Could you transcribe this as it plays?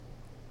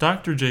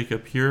Dr.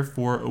 Jacob here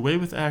for Away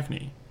with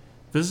Acne.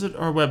 Visit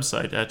our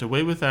website at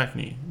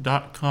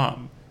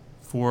awaywithacne.com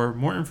for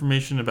more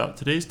information about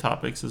today's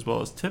topics as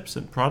well as tips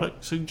and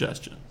product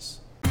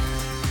suggestions.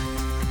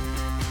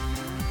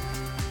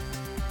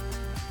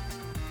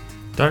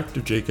 Dr.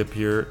 Jacob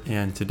here,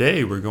 and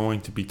today we're going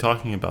to be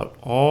talking about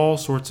all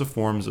sorts of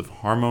forms of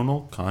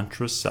hormonal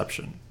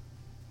contraception.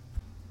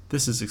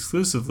 This is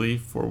exclusively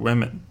for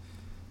women,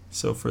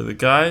 so for the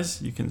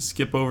guys, you can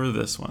skip over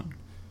this one.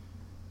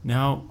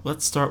 Now,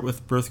 let's start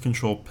with birth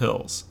control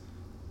pills.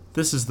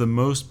 This is the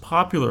most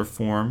popular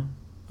form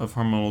of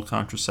hormonal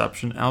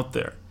contraception out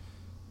there.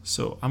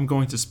 So I'm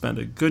going to spend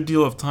a good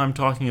deal of time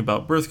talking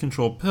about birth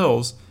control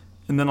pills,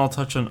 and then I'll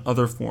touch on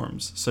other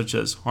forms, such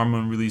as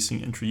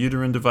hormone-releasing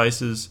intrauterine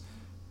devices,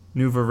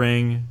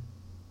 NuvaRing,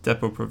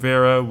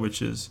 Depo-Provera,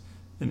 which is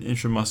an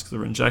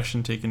intramuscular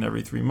injection taken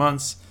every 3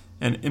 months,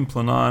 and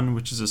Implanon,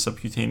 which is a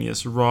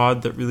subcutaneous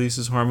rod that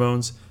releases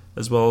hormones,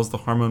 as well as the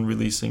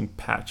hormone-releasing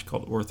patch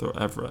called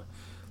Ortho-Evra.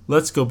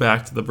 Let's go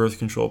back to the birth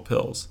control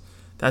pills.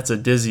 That's a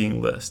dizzying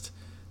list.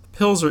 The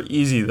pills are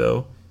easy,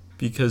 though,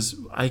 because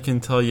I can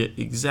tell you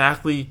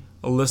exactly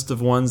a list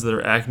of ones that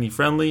are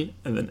acne-friendly,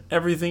 and then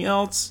everything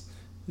else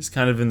is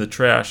kind of in the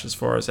trash as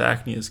far as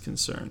acne is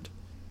concerned.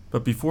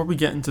 But before we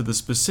get into the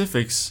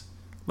specifics,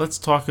 let's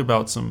talk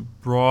about some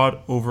broad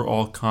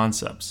overall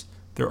concepts.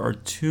 There are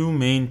 2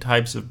 main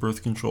types of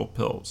birth control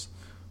pills.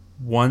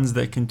 Ones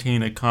that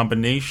contain a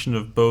combination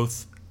of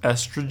both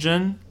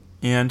estrogen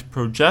and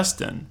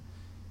progestin,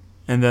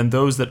 and then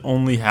those that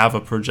only have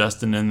a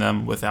progestin in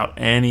them without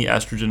any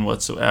estrogen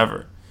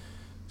whatsoever.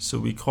 So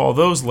we call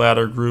those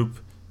latter group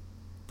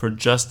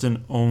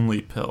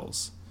progestin-only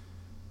pills.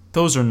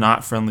 Those are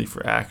not friendly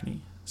for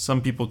acne. Some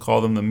people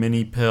call them the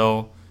mini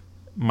pill,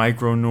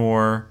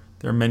 Micronor.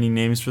 There are many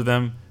names for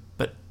them,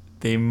 but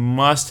they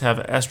must have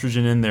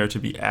estrogen in there to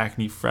be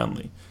acne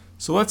friendly.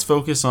 So let's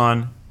focus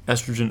on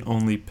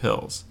estrogen-only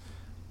pills.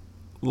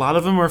 A lot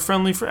of them are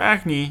friendly for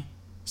acne,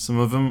 some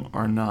of them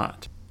are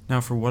not. Now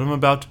for what I'm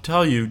about to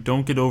tell you,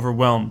 don't get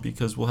overwhelmed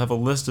because we'll have a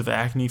list of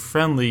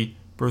acne-friendly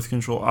birth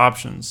control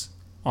options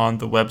on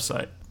the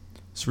website.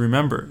 So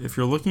remember, if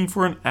you're looking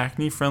for an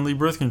acne-friendly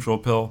birth control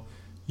pill,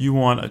 you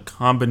want a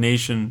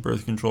combination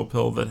birth control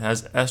pill that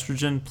has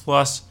estrogen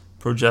plus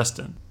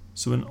progestin.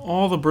 So in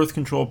all the birth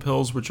control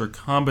pills which are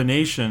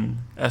combination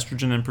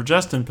estrogen and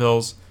progestin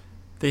pills,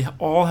 they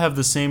all have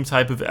the same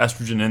type of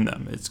estrogen in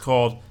them. It's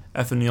called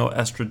ethinyl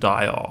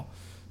estradiol.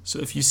 So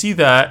if you see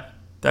that,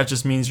 that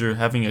just means you're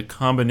having a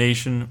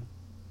combination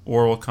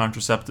oral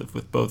contraceptive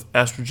with both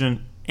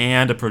estrogen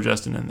and a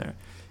progestin in there.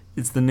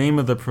 It's the name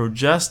of the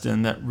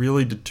progestin that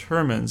really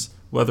determines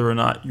whether or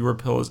not your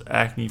pill is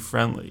acne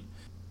friendly.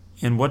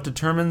 And what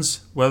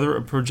determines whether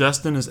a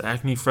progestin is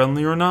acne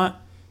friendly or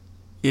not?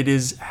 It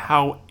is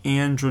how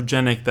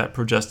androgenic that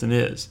progestin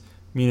is,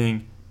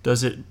 meaning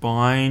does it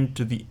bind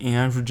to the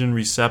androgen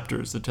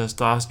receptors, the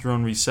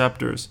testosterone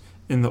receptors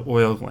in the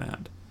oil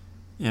gland?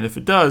 And if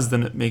it does,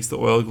 then it makes the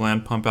oil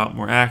gland pump out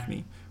more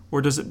acne. Or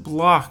does it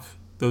block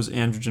those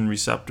androgen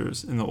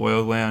receptors in the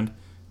oil gland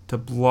to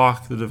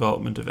block the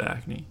development of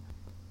acne?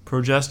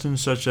 Progestins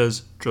such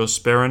as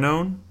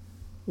drospirenone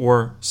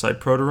or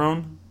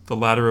cyproterone, the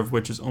latter of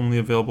which is only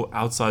available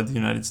outside the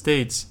United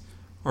States,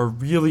 are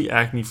really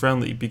acne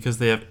friendly because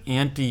they have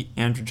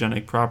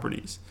anti-androgenic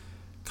properties.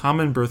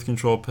 Common birth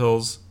control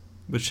pills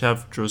which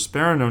have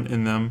drospirenone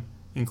in them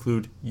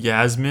include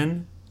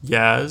Yasmin,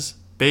 Yaz,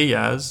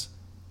 Bayaz,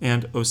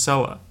 and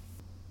Ocella.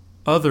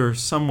 Other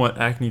somewhat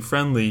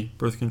acne-friendly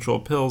birth control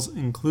pills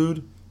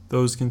include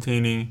those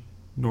containing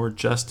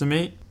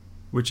norgestimate,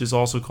 which is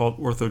also called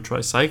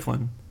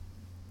orthotricycline,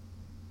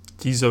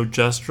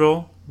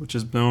 desogestrel, which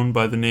is known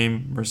by the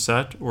name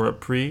Mercet or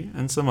Apri,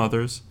 and some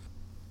others,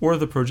 or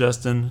the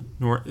progestin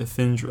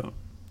norethindrone.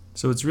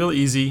 So it's real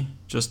easy.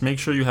 Just make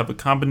sure you have a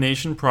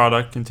combination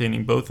product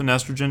containing both an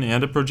estrogen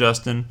and a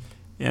progestin,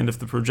 and if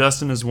the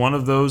progestin is one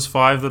of those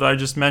 5 that I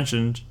just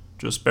mentioned,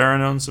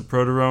 drospirenone,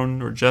 cyproterone,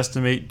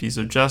 norgestimate,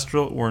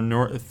 desogestrel, or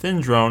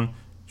norethindrone,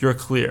 you're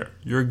clear.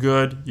 You're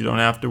good. You don't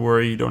have to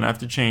worry. You don't have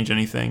to change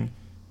anything.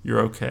 You're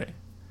okay.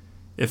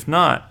 If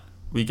not,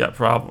 we got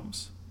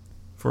problems.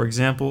 For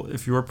example,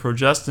 if your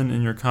progestin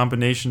in your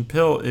combination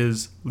pill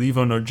is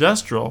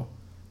levonorgestrel,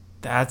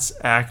 that's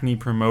acne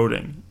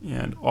promoting,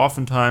 and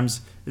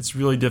oftentimes it's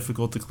really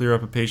difficult to clear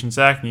up a patient's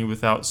acne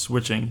without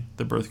switching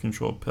the birth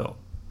control pill.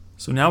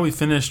 So now we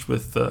finished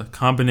with the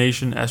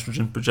combination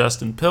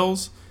estrogen-progestin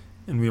pills,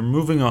 and we are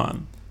moving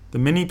on. The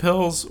mini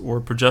pills, or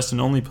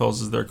progestin-only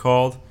pills as they're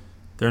called,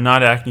 they're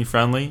not acne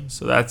friendly,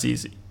 so that's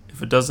easy.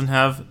 If it doesn't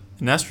have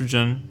an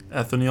estrogen,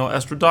 ethinyl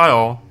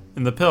estradiol,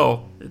 in the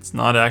pill, it's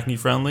not acne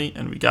friendly,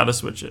 and we gotta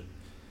switch it.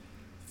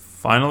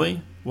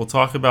 Finally, we'll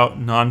talk about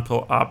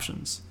non-pill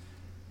options.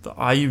 The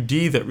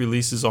IUD that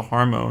releases a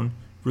hormone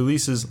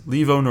releases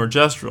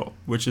levonorgestrel,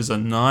 which is a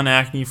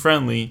non-acne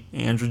friendly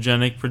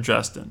androgenic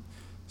progestin.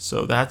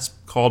 So that's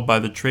called by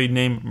the trade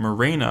name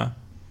Mirena,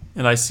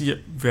 and I see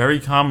it very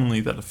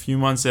commonly that a few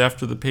months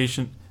after the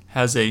patient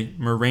has a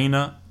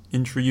Mirena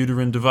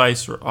intrauterine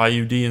device or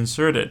IUD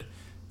inserted,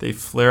 they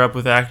flare up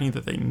with acne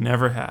that they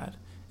never had.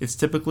 It's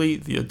typically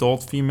the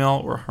adult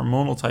female or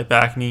hormonal type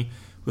acne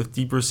with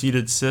deeper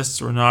seated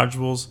cysts or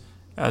nodules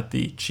at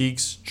the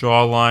cheeks,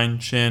 jawline,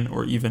 chin,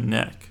 or even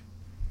neck.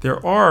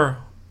 There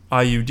are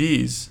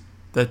IUDs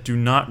that do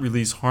not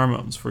release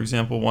hormones. For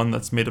example, one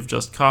that's made of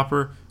just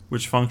copper,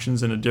 which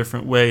functions in a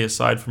different way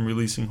aside from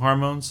releasing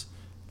hormones,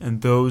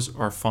 and those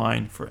are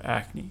fine for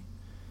acne.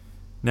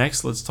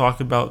 Next, let's talk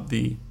about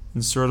the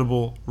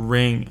insertable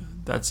ring.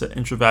 That's an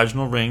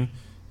intravaginal ring.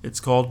 It's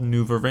called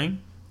NuvaRing.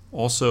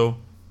 Also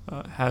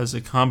has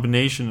a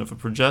combination of a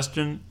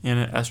progestin and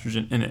an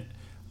estrogen in it.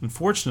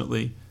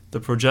 Unfortunately, the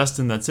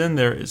progestin that's in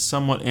there is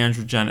somewhat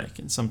androgenic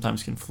and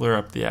sometimes can flare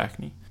up the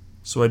acne.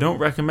 So I don't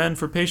recommend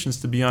for patients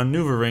to be on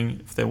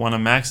NuvaRing if they want to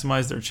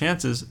maximize their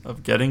chances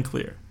of getting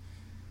clear.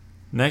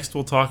 Next,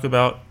 we'll talk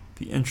about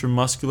the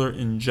intramuscular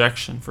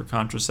injection for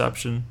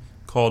contraception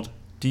called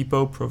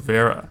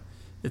Depo-Provera.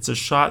 It's a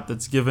shot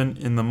that's given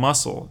in the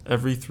muscle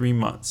every 3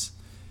 months.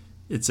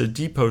 It's a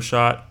depot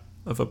shot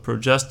of a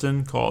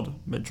progestin called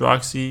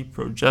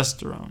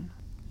medroxyprogesterone.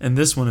 And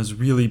this one is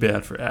really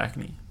bad for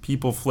acne.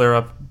 People flare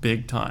up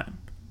big time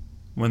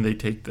when they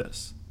take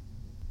this.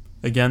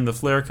 Again, the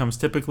flare comes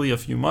typically a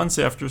few months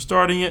after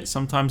starting it,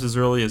 sometimes as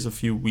early as a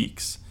few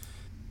weeks.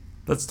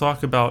 Let's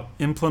talk about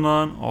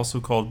Implanon,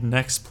 also called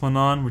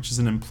Nexplanon, which is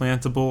an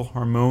implantable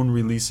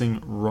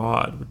hormone-releasing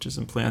rod, which is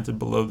implanted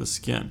below the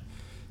skin.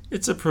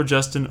 It's a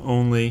progestin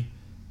only,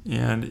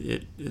 and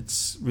it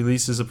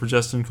releases a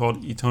progestin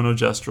called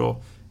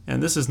etonogestrel,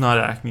 and this is not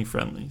acne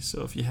friendly.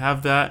 So if you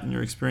have that and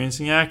you're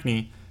experiencing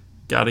acne,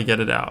 gotta get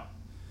it out.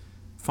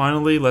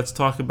 Finally, let's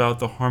talk about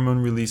the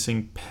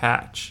hormone-releasing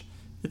patch.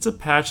 It's a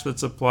patch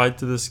that's applied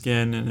to the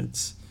skin, and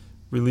it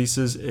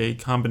releases a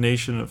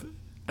combination of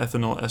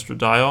ethinyl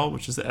estradiol,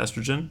 which is the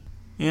estrogen,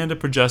 and a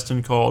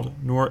progestin called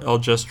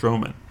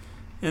norelgestromin.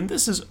 And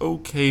this is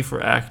okay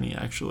for acne,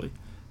 actually.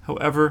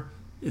 However,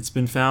 it's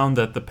been found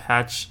that the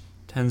patch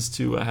tends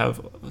to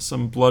have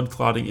some blood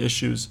clotting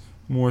issues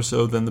more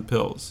so than the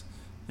pills.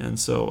 And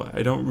so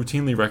I don't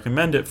routinely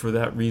recommend it for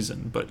that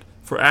reason, but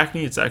for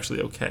acne, it's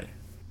actually okay.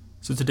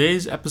 So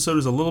today's episode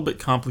is a little bit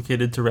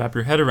complicated to wrap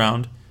your head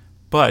around,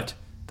 but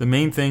the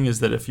main thing is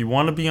that if you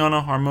want to be on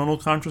a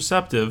hormonal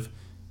contraceptive,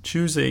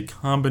 choose a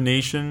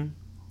combination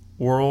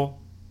oral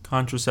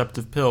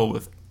contraceptive pill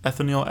with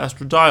ethinyl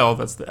estradiol,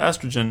 that's the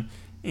estrogen,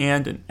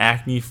 and an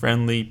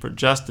acne-friendly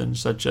progestin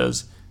such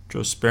as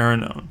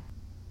drospirenone.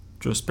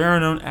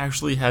 Drospirenone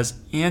actually has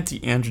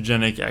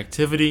anti-androgenic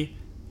activity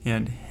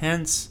and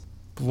hence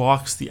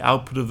blocks the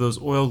output of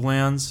those oil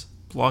glands,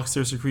 blocks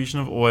their secretion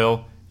of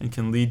oil, and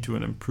can lead to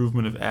an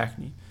improvement of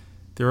acne.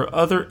 There are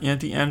other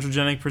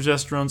anti-androgenic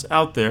progesterones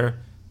out there,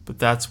 but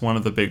that's one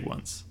of the big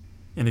ones.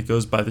 And it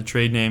goes by the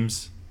trade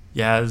names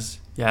Yaz,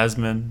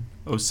 Yasmin,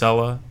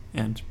 Ocella,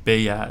 and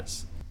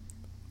Bayaz.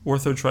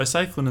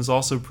 Orthotricycline is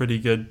also pretty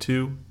good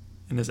too,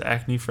 and is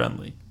acne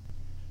friendly.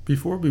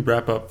 Before we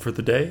wrap up for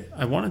the day,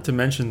 I wanted to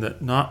mention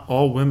that not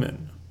all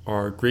women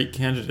are great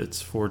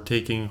candidates for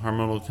taking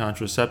hormonal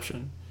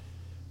contraception.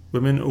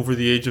 Women over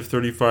the age of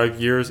 35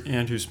 years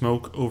and who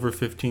smoke over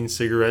 15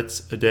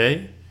 cigarettes a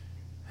day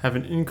have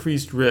an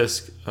increased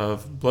risk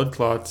of blood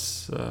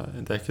clots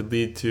that could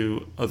lead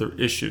to other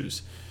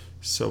issues.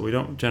 So we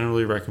don't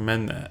generally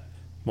recommend that.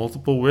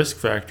 Multiple risk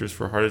factors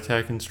for heart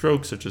attack and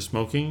stroke, such as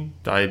smoking,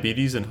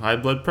 diabetes, and high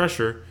blood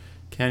pressure,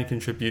 can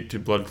contribute to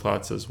blood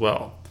clots as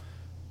well.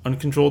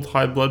 Uncontrolled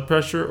high blood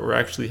pressure or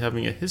actually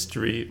having a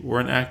history or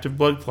an active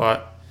blood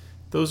clot,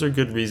 those are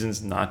good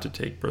reasons not to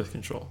take birth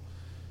control.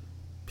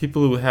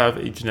 People who have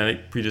a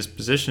genetic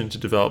predisposition to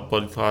develop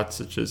blood clots,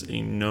 such as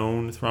a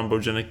known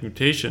thrombogenic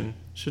mutation,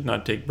 should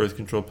not take birth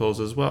control pills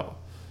as well.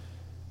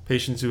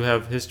 Patients who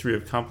have a history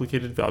of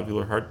complicated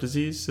valvular heart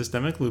disease,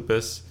 systemic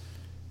lupus,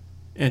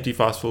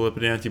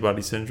 antiphospholipid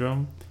antibody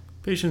syndrome,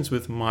 patients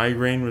with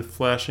migraine with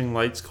flashing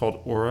lights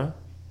called aura,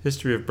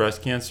 history of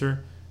breast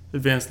cancer,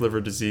 advanced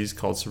liver disease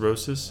called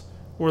cirrhosis,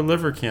 or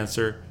liver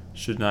cancer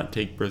should not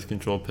take birth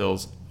control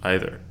pills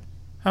either.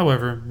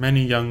 However,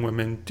 many young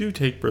women do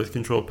take birth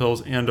control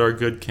pills and are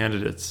good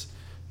candidates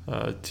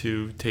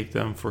to take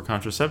them for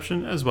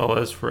contraception as well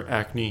as for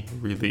acne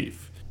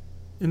relief.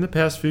 In the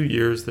past few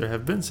years, there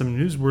have been some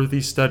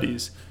newsworthy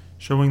studies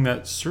showing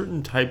that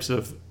certain types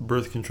of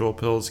birth control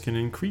pills can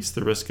increase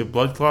the risk of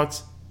blood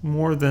clots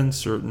more than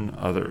certain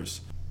others.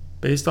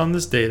 Based on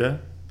this data,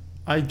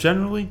 I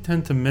generally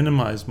tend to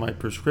minimize my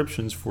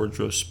prescriptions for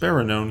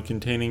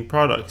drospirenone-containing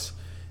products,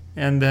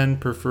 and then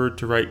prefer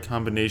to write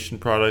combination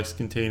products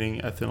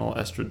containing ethinyl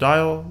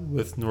estradiol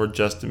with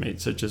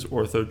norgestimate, such as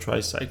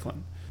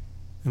orthotricycline.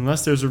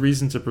 Unless there's a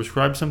reason to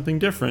prescribe something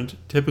different,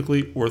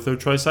 typically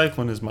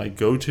orthotricycline is my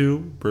go-to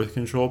birth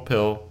control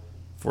pill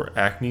for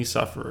acne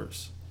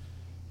sufferers.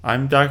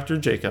 I'm Dr.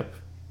 Jacob.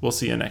 We'll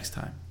see you next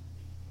time.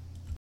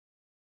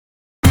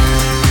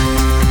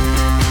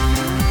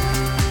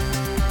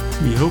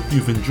 We hope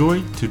you've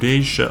enjoyed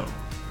today's show.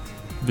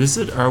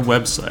 Visit our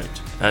website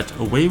at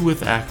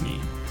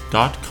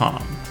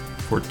awaywithacne.com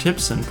for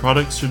tips and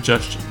product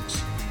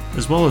suggestions,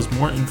 as well as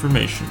more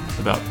information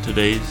about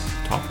today's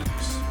topic.